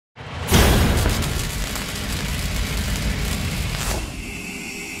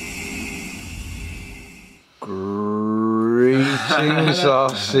Greetings,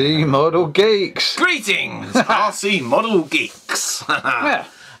 RC Model Geeks. Greetings, RC Model Geeks. Yeah.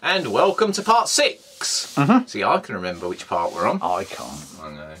 And welcome to part 6. See, I can remember which part we're on. I can't. I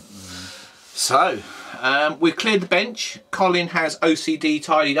know. So, we've cleared the bench. Colin has OCD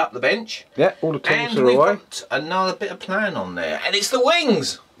tidied up the bench. Yeah, all the tools and are we've away. got another bit of plan on there. And it's the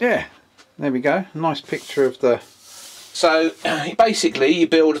wings. Yeah, there we go. Nice picture of the... So basically you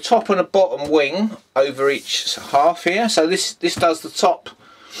build a top and a bottom wing over each half here. So this does the top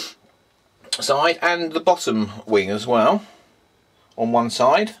side and the bottom wing as well on one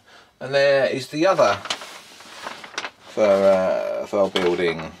side, and there is the other for our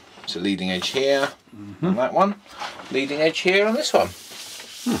building. So leading edge here on that one, leading edge here on this one.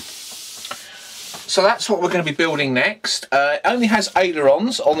 So that's what we're going to be building next. It only has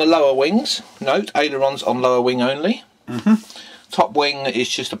ailerons on the lower wings. Note, ailerons on lower wing only. Top wing is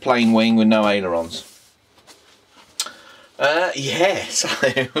just a plain wing with no ailerons. Yeah, so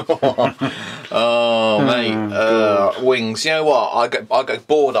oh mate, wings. You know what? I get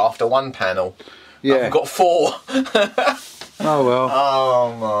bored after one panel. Yeah. I've got 4. Oh well.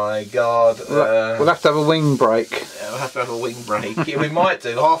 Oh my god. We'll have to have a wing break. We'll have to have a wing break. Yeah, we might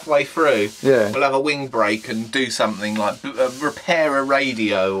do halfway through. Yeah. We'll have a wing break and do something like repair a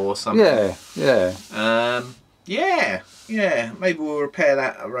radio or something. Yeah, yeah. Yeah. Maybe we'll repair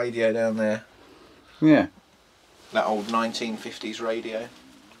that radio down there. Yeah. That old 1950s radio.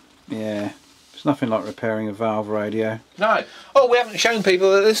 Yeah. It's nothing like repairing a valve radio. No. Oh, we haven't shown people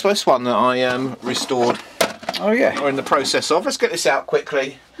that this one that I restored. Oh yeah. We're in the process of. Let's get this out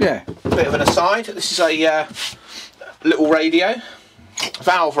quickly. Yeah. Bit of an aside. This is a little radio,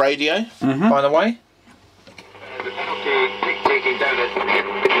 valve radio, by the way. Taking down it.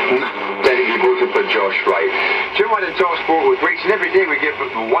 Dedicated voted for Josh Wright. 2 1 in top sport with Weeks, and every day we give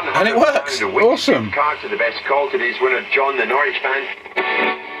 £100 And it works. a week. Awesome. Card to the best call. Today's winner, John, the Norwich fan.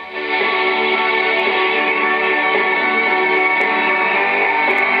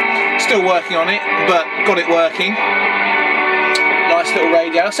 Still working on it, but got it working. Nice little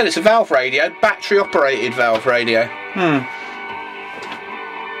radio. I said it's a valve radio, battery operated valve radio. I'm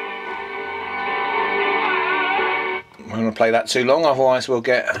not going to play that too long, otherwise we'll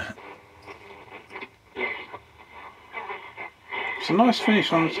get... It's a nice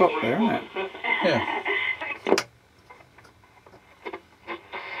finish on the top there, isn't it? Yeah.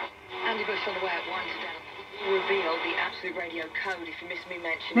 Andy Bush on the way at one today revealed the absolute radio code if you miss me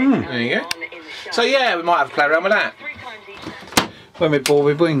mentioning it. There you go. On in the show. So yeah, we might have a play around with that. 3 times each day. When we're bored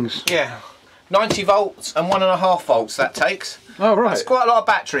with wings. Yeah. 90 volts and 1.5 volts that takes. Oh right. There's quite a lot of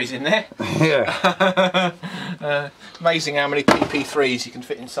batteries in there. Yeah. Amazing how many Pt6s you can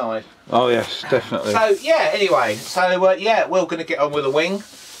fit inside. Oh yes, definitely. So yeah, anyway, so yeah, we're going to get on with the wing.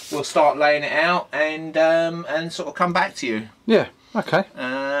 We'll start laying it out and sort of come back to you. Yeah. Okay.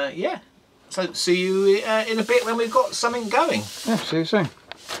 Yeah. So see you in a bit when we've got something going. Yeah. See you soon.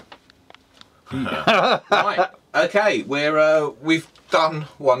 Right. Okay. We've done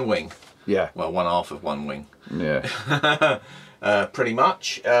one wing. Yeah. Well, one half of one wing. Yeah. Pretty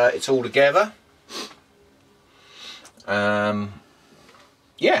much. It's all together.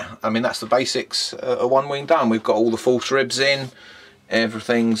 Yeah, I mean that's the basics of one wing done. We've got all the false ribs in,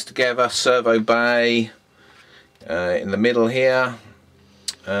 everything's together, servo bay in the middle here,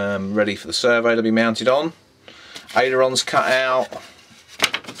 ready for the servo to be mounted on. Ailerons cut out,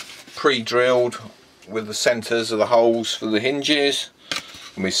 pre-drilled with the centres of the holes for the hinges,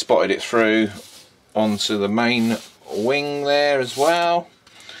 and we spotted it through onto the main wing there as well.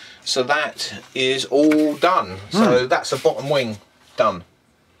 So that is all done. So that's a bottom wing done.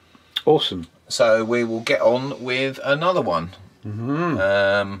 Awesome. So we will get on with another one.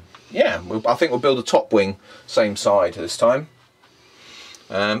 Yeah, I think we'll build a top wing same side this time.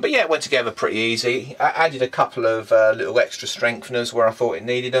 But yeah, it went together pretty easy. I added a couple of little extra strengtheners where I thought it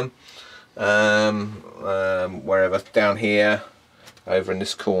needed them. Wherever, down here, over in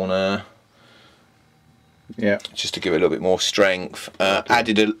this corner. Yeah. Just to give it a little bit more strength.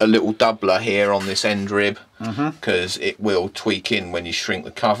 Added a little doubler here on this end rib because it will tweak in when you shrink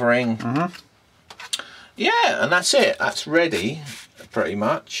the covering. Yeah, and that's it. That's ready pretty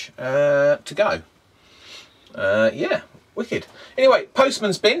much to go. Yeah, wicked. Anyway,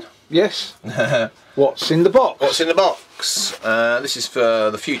 postman's bin. Yes. What's in the box? What's in the box? This is for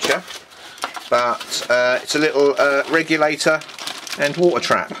the future, but it's a little regulator and water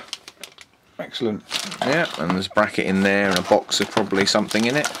trap. Excellent. Yeah, and there's a bracket in there and a box of probably something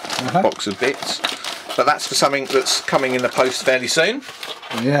in it, box of bits. But that's for something that's coming in the post fairly soon.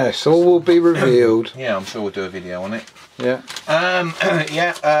 Yes, all will be revealed. Yeah, I'm sure we'll do a video on it. Yeah.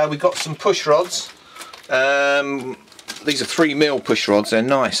 Yeah, we got some push rods These are 3mm push rods. They're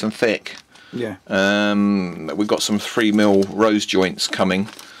nice and thick. Yeah. We've got some 3mm rose joints coming,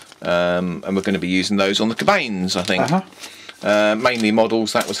 and we're going to be using those on the cabanes, I think. Mainly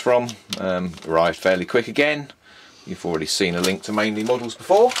Models that was from. Arrived fairly quick again. You've already seen a link to Mainly Models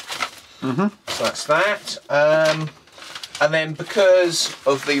before. So that's that. And then because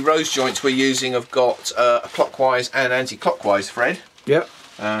of the rose joints we're using, I've got a clockwise and anti-clockwise thread. Yep.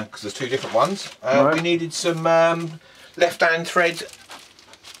 Because there's two different ones. Right. We needed some left-hand thread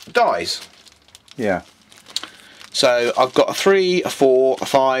dies. Yeah. So I've got a 3, a 4, a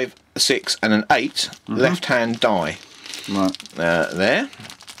 5, a 6 and an 8 left-hand die. Right. There.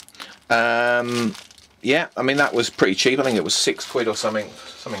 Yeah, I mean that was pretty cheap. I think it was £6 or something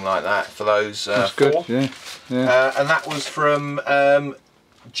like that for those. That's four. good. Yeah. And that was from Joe,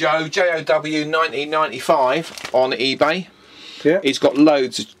 JOW1995 on eBay. Yeah. He's got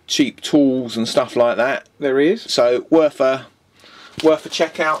loads of cheap tools and stuff like that. There he is. So worth a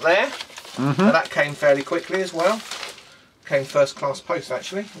check out there. And that came fairly quickly as well. Came first class post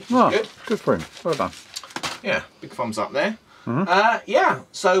actually, which is good. Good for him. Well done. Yeah, big thumbs up there. Yeah,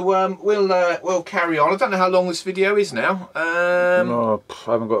 so we'll carry on. I don't know how long this video is now. I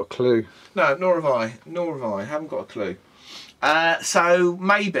haven't got a clue. No, nor have I. I haven't got a clue. So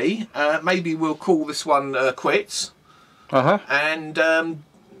maybe we'll call this one quits. And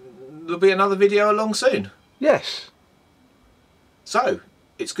there'll be another video along soon. Yes. So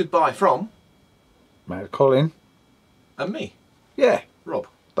it's goodbye from Mate, Colin. and me. Yeah. Rob.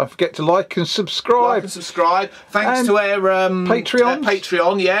 Don't forget to like and subscribe. Like and subscribe. Thanks and to our Patreons.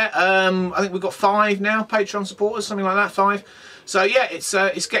 Patreon, yeah. I think we've got 5 now, Patreon supporters, something like that, 5. So yeah, it's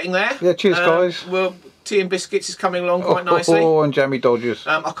getting there. Yeah, cheers guys. Well, Tea and Biscuits is coming along quite nicely. Oh, and Jammy Dodgers.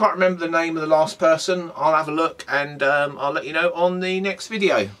 I can't remember the name of the last person. I'll have a look and I'll let you know on the next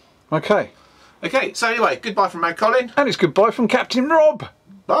video. Okay. Okay, so anyway, goodbye from Mad Colin. And it's goodbye from Captain Rob.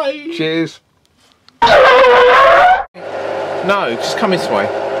 Bye. Cheers. No, just come this way.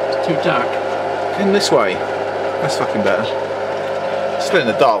 It's too dark. In this way. That's fucking better. Still in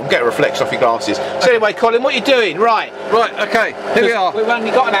the dark. We'll get a reflection off your glasses. So anyway, Colin, what are you doing? Right, okay. Here we are. We've only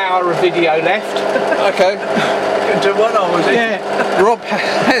got an hour of video left. Okay. To 1 hour, is it? Yeah. Rob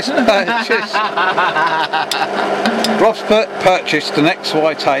has purchased. Rob's purchased an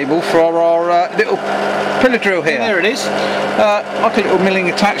XY table for our little pillar drill here. There it is. Like a little milling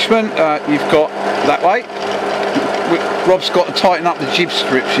attachment. You've got that way. Rob's got to tighten up the jib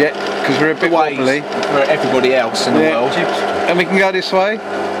strips yet because we're a bit wobbly for everybody else in the world. And we can go this way.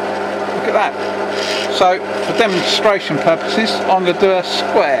 Look at that. So for demonstration purposes, I'm going to do a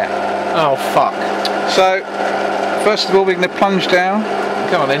square. Oh fuck. So first of all, we're going to plunge down.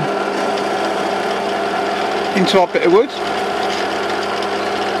 Come on then. Into our bit of wood.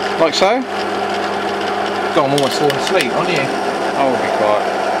 Like so. God, I'm almost falling asleep, aren't you? Oh, be quiet.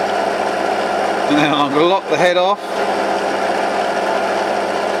 And then I'm going to lock the head off.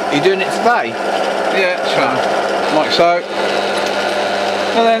 Are you doing it today? Yeah, sure. Like so.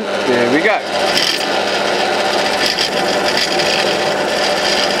 And then, there we go.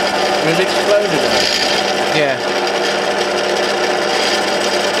 Has it exploded? Yeah.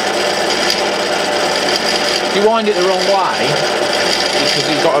 If you wind it the wrong way, because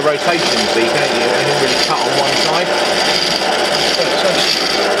you've got a rotation speed, don't you? And you really cut on one side.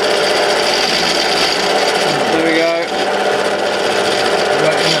 There we go.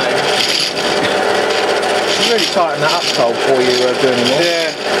 Right, you know. You really tighten that up, Cole, before you do any more.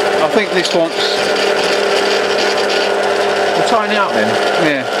 Yeah, I think this wants. We'll tighten it up then.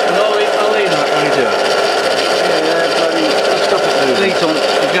 Yeah. I'll lean that when you do it. Yeah, bloody. Stop it moving. Needs on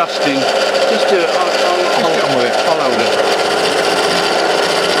adjusting. Just do it. I'll get on with it. I'll hold it.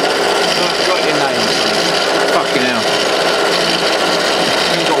 Write your name. Fucking hell.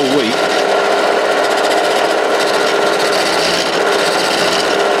 You've got a week.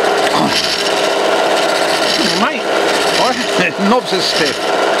 Mate. Knobs are stiff.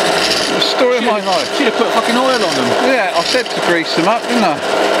 The story of my life. Should have put fucking oil on them. Yeah, I said to grease them up, didn't I?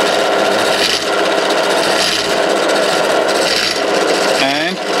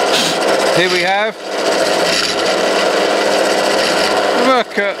 And here we have.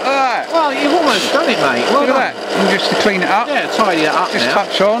 Look at that. Well, you've almost done it, mate. Well Look at that. And just to clean it up. Yeah, tidy it up Just now.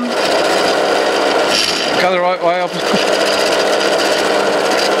 touch on. Go the right way.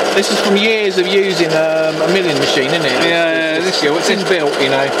 This is from years of using a milling machine, isn't it? Yeah, this skill. It's inbuilt, you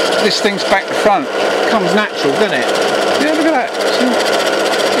know. This thing's back to front. Comes natural, doesn't it? Yeah, look at that.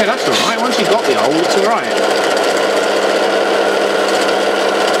 Yeah, that's alright. Once you've got the hole, it's alright.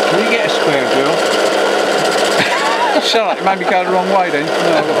 Can you get a square drill? Shut up, you made me go the wrong way then.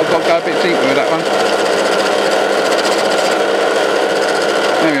 No, I've got to go a bit deeper with that one.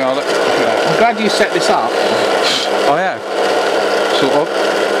 There we are, look. I'm glad you set this up. I have. Sort of.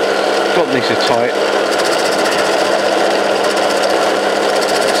 God, these are tight.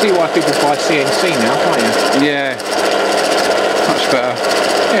 See why people buy CNC now, can't you? Yeah. Much better.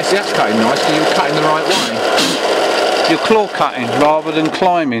 Yeah, see that's cutting nice because you're cutting the right way. You're claw cutting rather than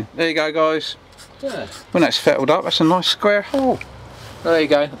climbing. There you go, guys. Yeah. When that's fettled up, that's a nice square hole. There you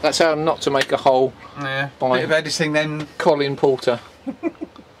go. That's how not to make a hole Yeah. by Bit of editing then. Colin Porter.